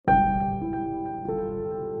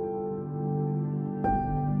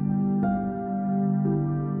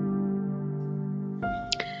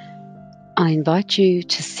I invite you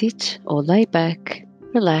to sit or lay back,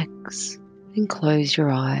 relax, and close your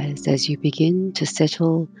eyes as you begin to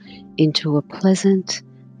settle into a pleasant,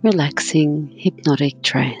 relaxing, hypnotic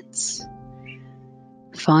trance.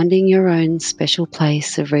 Finding your own special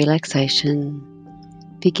place of relaxation,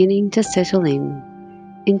 beginning to settle in,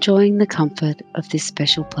 enjoying the comfort of this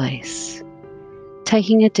special place.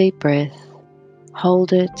 Taking a deep breath,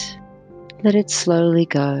 hold it, let it slowly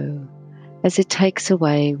go as it takes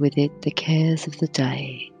away with it the cares of the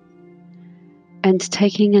day. And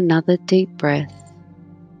taking another deep breath,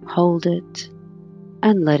 hold it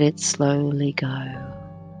and let it slowly go.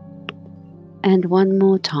 And one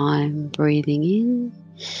more time, breathing in,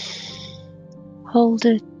 hold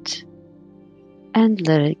it and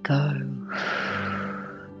let it go.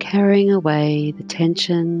 Carrying away the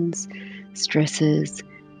tensions, stresses,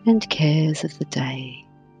 and cares of the day.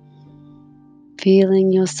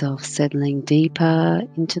 Feeling yourself settling deeper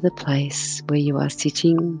into the place where you are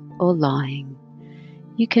sitting or lying.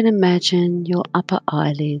 You can imagine your upper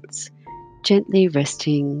eyelids gently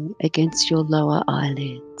resting against your lower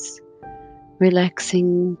eyelids,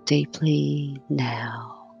 relaxing deeply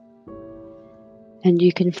now. And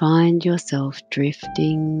you can find yourself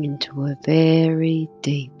drifting into a very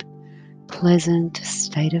deep, pleasant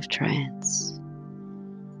state of trance.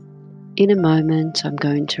 In a moment, I'm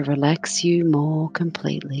going to relax you more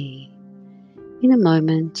completely. In a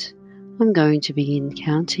moment, I'm going to begin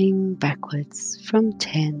counting backwards from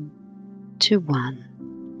 10 to 1.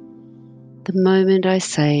 The moment I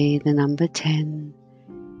say the number 10,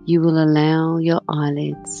 you will allow your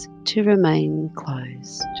eyelids to remain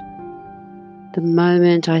closed. The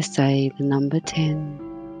moment I say the number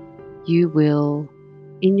 10, you will,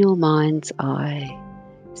 in your mind's eye,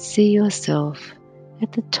 see yourself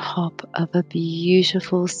at the top of a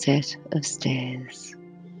beautiful set of stairs.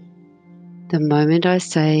 The moment I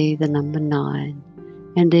say the number 9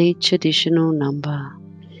 and each additional number,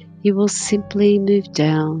 you will simply move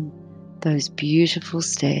down those beautiful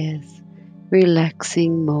stairs,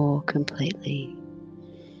 relaxing more completely.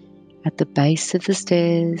 At the base of the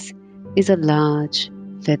stairs is a large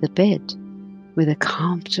feather bed with a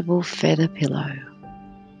comfortable feather pillow.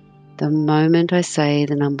 The moment I say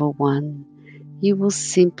the number 1, you will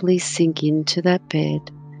simply sink into that bed,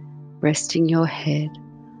 resting your head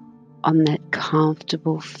on that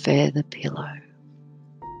comfortable feather pillow.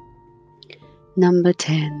 Number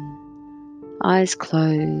 10, eyes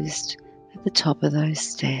closed at the top of those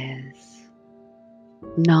stairs.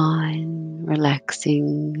 9,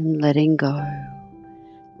 relaxing and letting go.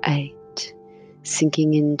 8,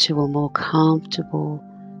 sinking into a more comfortable,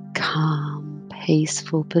 calm,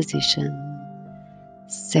 peaceful position.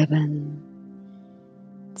 7,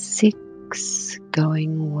 6,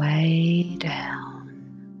 going way down.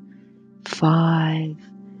 5,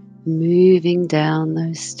 moving down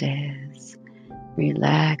those stairs,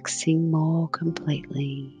 relaxing more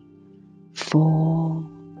completely. 4,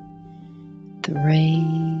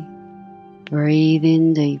 3, breathe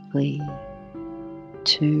in deeply.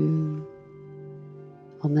 2,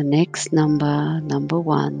 on the next number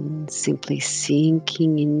 1, simply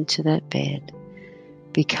sinking into that bed,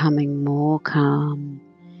 becoming more calm,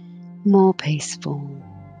 more peaceful,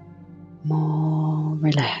 more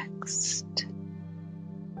relaxed.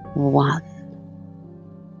 1,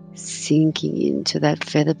 sinking into that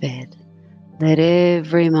feather bed. Let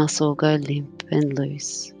every muscle go limp and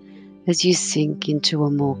loose as you sink into a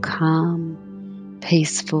more calm,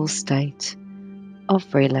 peaceful state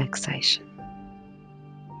of relaxation.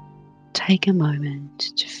 Take a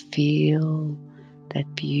moment to feel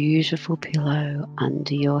that beautiful pillow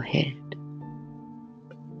under your head.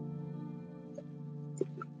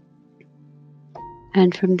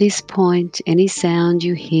 And from this point, any sound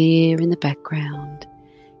you hear in the background,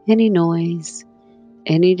 any noise,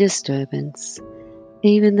 any disturbance,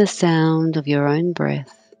 even the sound of your own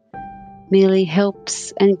breath, merely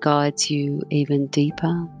helps and guides you even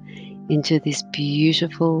deeper into this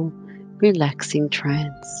beautiful, relaxing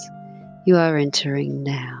trance you are entering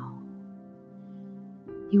now.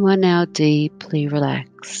 You are now deeply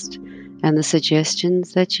relaxed, and the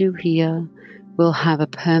suggestions that you hear will have a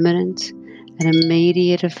permanent and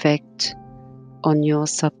immediate effect on your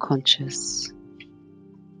subconscious.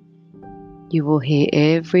 You will hear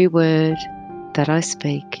every word that I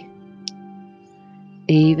speak,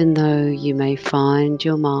 even though you may find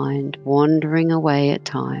your mind wandering away at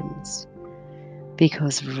times,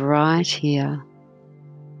 because right here,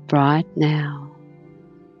 right now,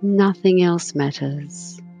 nothing else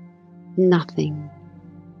matters, nothing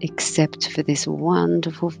except for this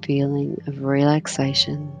wonderful feeling of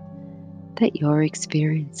relaxation that you're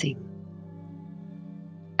experiencing.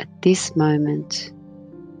 A this moment,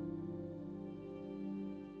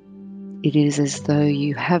 it is as though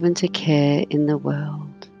you haven't a care in the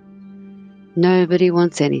world. Nobody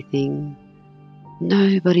wants anything.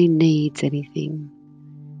 Nobody needs anything.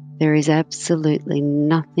 There is absolutely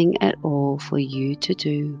nothing at all for you to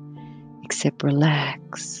do except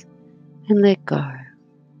relax and let go,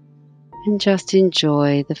 and just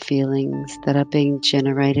enjoy the feelings that are being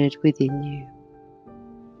generated within you.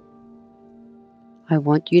 I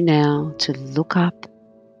want you now to look up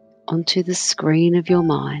onto the screen of your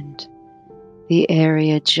mind, the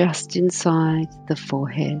area just inside the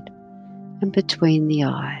forehead and between the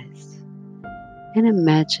eyes, and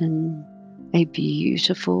imagine a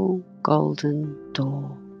beautiful golden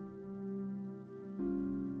door.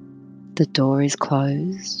 The door is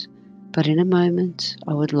closed, but in a moment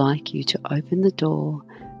I would like you to open the door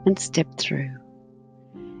and step through.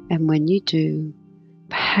 And when you do,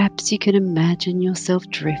 perhaps you can imagine yourself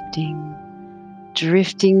drifting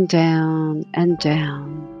down and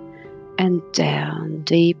down and down,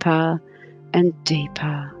 deeper and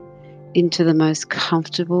deeper into the most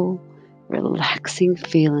comfortable, relaxing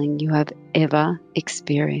feeling you have ever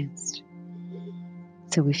experienced.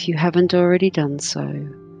 So if you haven't already done so,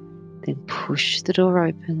 then push the door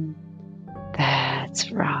open.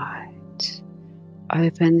 That's right.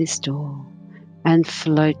 Open this door and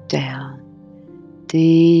float down,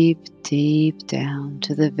 deep, deep down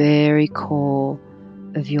to the very core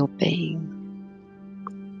of your being.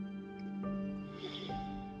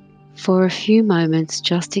 For a few moments,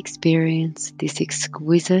 just experience this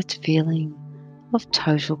exquisite feeling of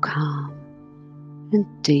total calm and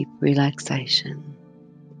deep relaxation.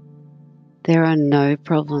 There are no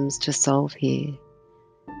problems to solve here.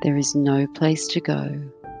 There is no place to go,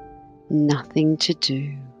 nothing to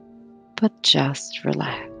do, but just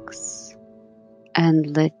relax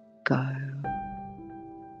and let go.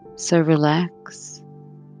 So relax,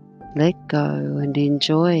 let go, and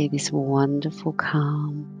enjoy this wonderful,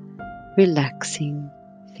 calm, relaxing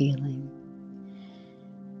feeling.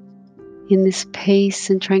 In this peace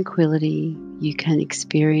and tranquility, you can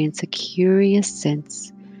experience a curious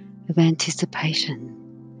sense of anticipation,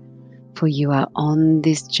 for you are on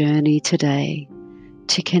this journey today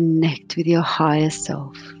to connect with your higher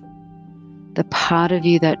self, the part of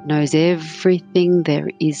you that knows everything there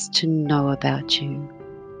is to know about you.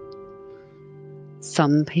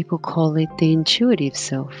 Some people call it the intuitive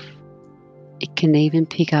self. It can even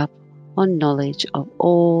pick up on knowledge of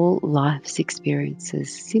all life's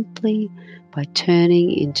experiences simply by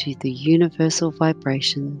turning into the universal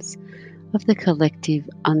vibrations of the collective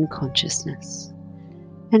unconsciousness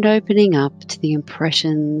and opening up to the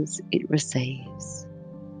impressions it receives.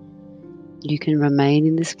 You can remain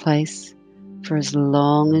in this place for as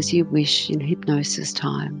long as you wish in hypnosis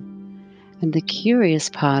time, and the curious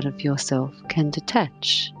part of yourself can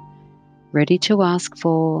detach, ready to ask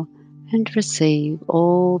for and receive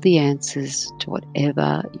all the answers to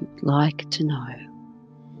whatever you'd like to know.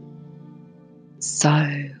 So,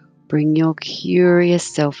 bring your curious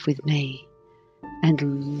self with me,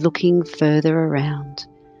 and looking further around,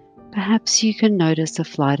 perhaps you can notice a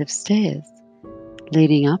flight of stairs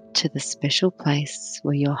leading up to the special place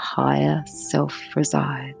where your higher self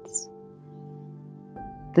resides.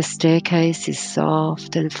 The staircase is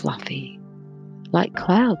soft and fluffy, like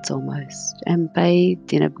clouds almost, and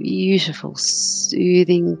bathed in a beautiful,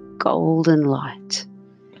 soothing golden light.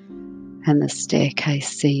 And the staircase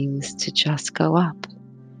seems to just go up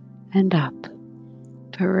and up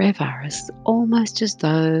forever, almost as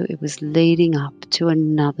though it was leading up to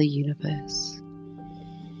another universe.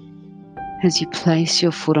 As you place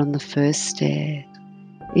your foot on the first stair,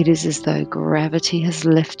 it is as though gravity has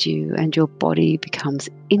left you and your body becomes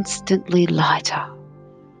instantly lighter.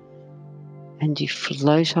 And you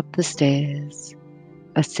float up the stairs,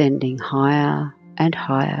 ascending higher and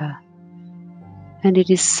higher. And it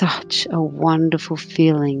is such a wonderful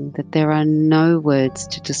feeling that there are no words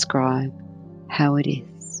to describe how it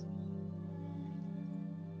is.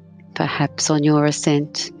 Perhaps on your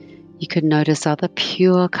ascent, you could notice other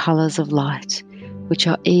pure colours of light, which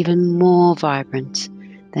are even more vibrant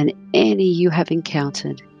than any you have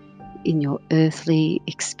encountered in your earthly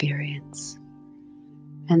experience.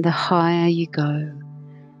 And the higher you go,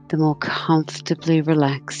 the more comfortably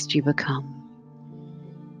relaxed you become.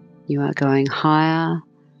 You are going higher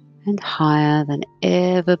and higher than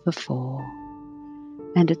ever before,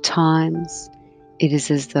 and at times it is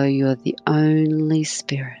as though you are the only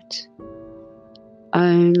spirit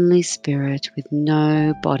with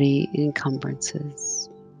no body encumbrances.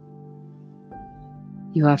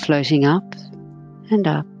 You are floating up,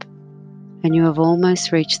 and you have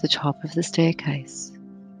almost reached the top of the staircase.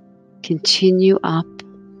 Continue up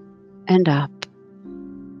and up,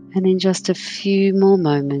 and in just a few more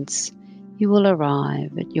moments, you will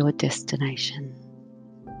arrive at your destination.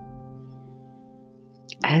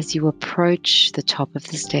 As you approach the top of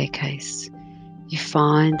the staircase, you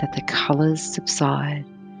find that the colours subside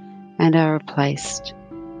and are replaced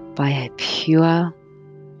by a pure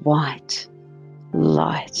white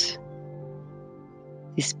light.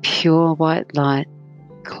 This pure white light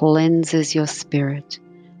cleanses your spirit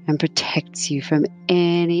and protects you from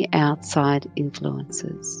any outside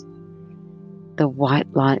influences. The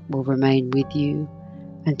white light will remain with you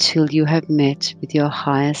until you have met with your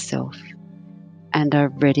higher self and are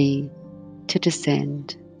ready to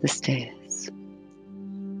descend the stairs.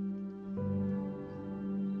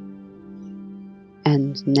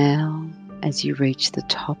 And now, as you reach the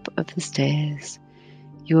top of the stairs,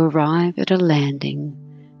 you arrive at a landing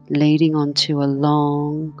leading onto a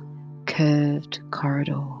long, curved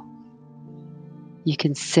corridor. You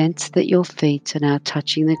can sense that your feet are now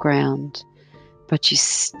touching the ground, but you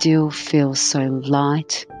still feel so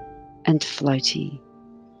light and floaty.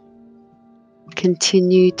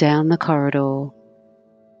 Continue down the corridor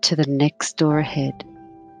to the next door ahead,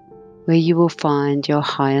 where you will find your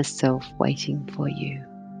higher self waiting for you.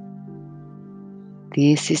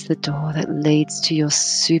 This is the door that leads to your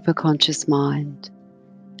superconscious mind,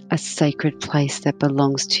 a sacred place that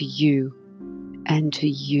belongs to you and to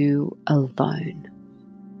you alone.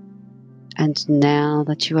 And now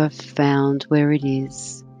that you have found where it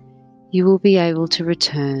is, you will be able to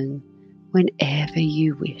return whenever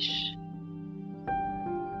you wish.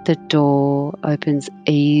 The door opens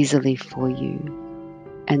easily for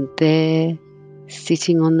you, and there,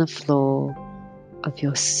 sitting on the floor of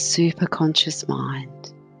your superconscious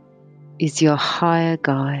mind, is your higher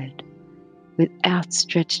guide with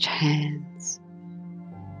outstretched hands,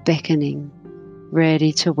 beckoning,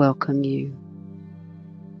 ready to welcome you.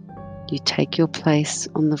 You take your place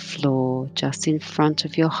on the floor just in front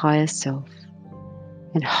of your higher self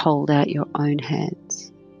and hold out your own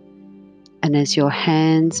hands. And as your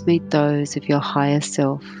hands meet those of your higher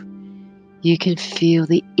self, you can feel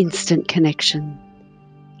the instant connection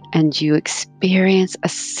and you experience a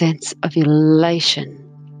sense of elation.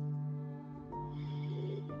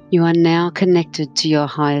 You are now connected to your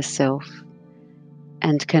higher self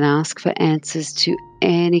and can ask for answers to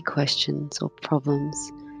any questions or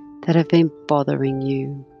problems that have been bothering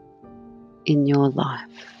you in your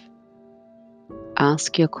life.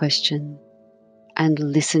 Ask your question and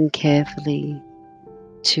listen carefully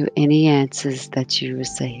to any answers that you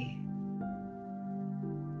receive.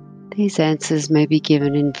 These answers may be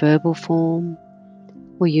given in verbal form,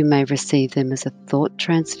 or you may receive them as a thought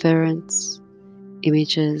transference,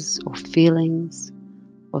 images or feelings,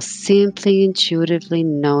 or simply intuitively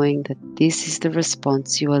knowing that this is the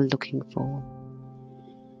response you are looking for.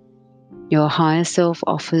 Your higher self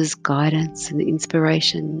offers guidance and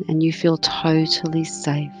inspiration, and you feel totally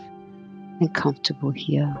safe and comfortable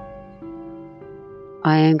here.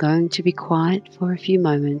 I am going to be quiet for a few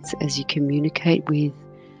moments as you communicate with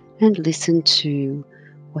and listen to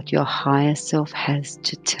what your higher self has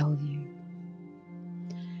to tell you.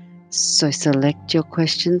 So select your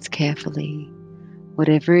questions carefully.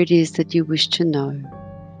 Whatever it is that you wish to know,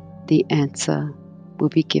 the answer will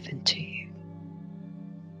be given to you.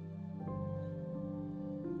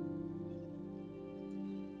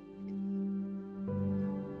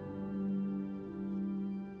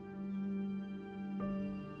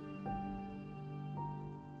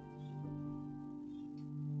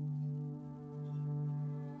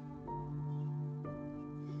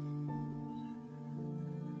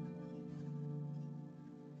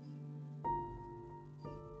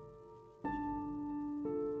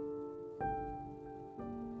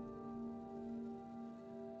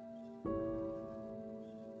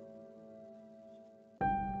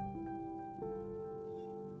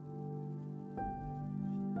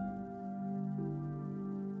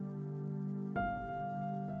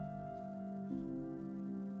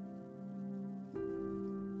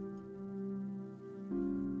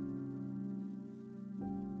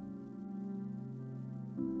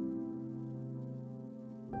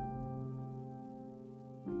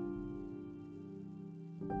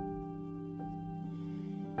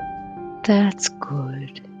 That's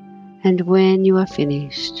good. And when you are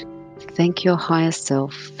finished, thank your higher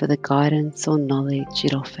self for the guidance or knowledge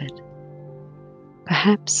it offered.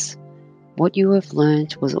 Perhaps what you have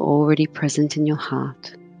learned was already present in your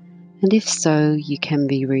heart, and if so, you can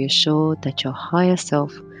be reassured that your higher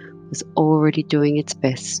self was already doing its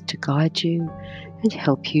best to guide you and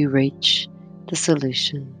help you reach the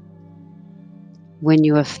solution. When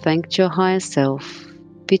you have thanked your higher self,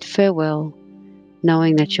 bid farewell,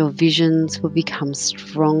 knowing that your visions will become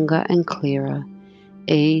stronger and clearer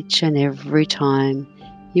each and every time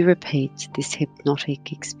you repeat this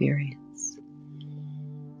hypnotic experience.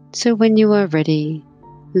 So when you are ready,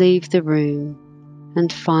 leave the room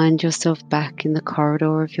and find yourself back in the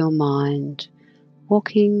corridor of your mind,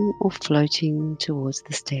 walking or floating towards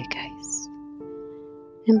the staircase,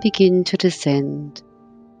 and begin to descend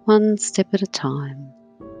one step at a time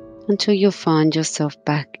until you'll find yourself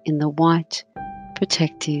back in the white,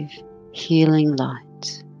 protective, healing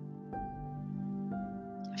light.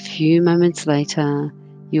 A few moments later,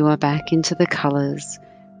 you are back into the colours,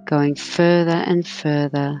 going further and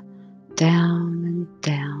further down and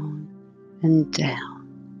down and down.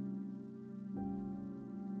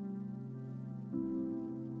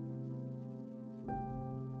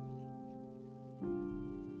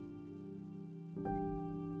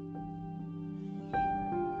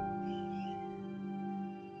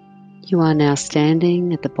 You are now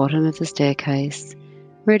standing at the bottom of the staircase,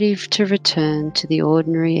 ready to return to the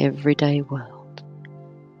ordinary everyday world.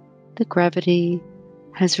 The gravity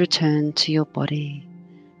has returned to your body,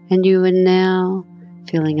 and you are now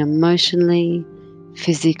feeling emotionally,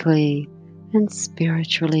 physically, and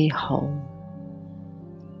spiritually whole.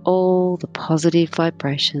 All the positive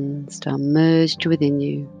vibrations are merged within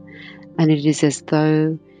you, and it is as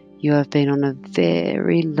though you have been on a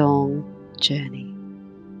very long journey.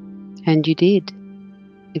 And you did.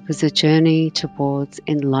 It was a journey towards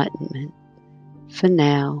enlightenment for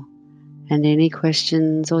now, and any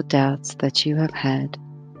questions or doubts that you have had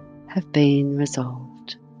have been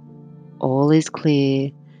resolved. All is clear,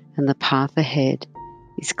 and the path ahead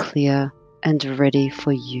is clear and ready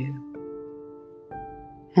for you.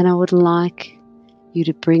 And I would like you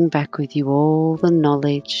to bring back with you all the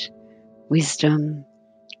knowledge, wisdom,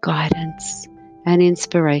 guidance, and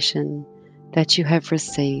inspiration that you have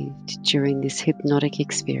received during this hypnotic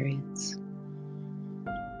experience.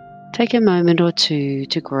 Take a moment or two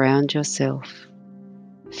to ground yourself.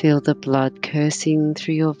 Feel the blood coursing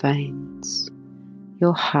through your veins,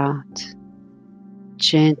 your heart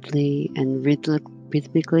gently and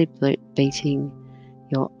rhythmically beating,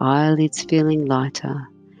 your eyelids feeling lighter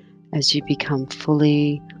as you become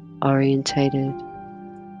fully orientated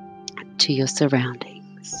to your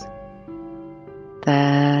surroundings.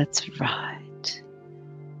 That's right.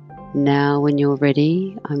 Now when you're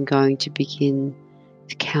ready, I'm going to begin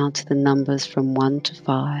to count the numbers from 1 to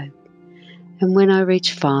 5. And when I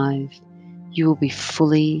reach 5, you will be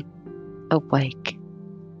fully awake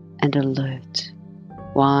and alert,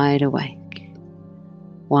 wide awake.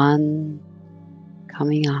 1,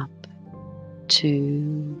 coming up.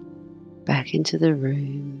 2, back into the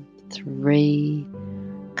room. 3,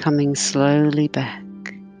 coming slowly back.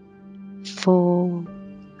 4,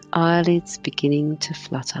 eyelids beginning to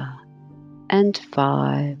flutter. And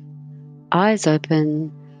 5, eyes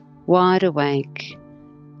open, wide awake,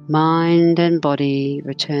 mind and body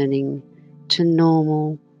returning to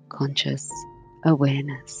normal conscious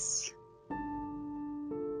awareness.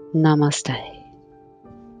 Namaste.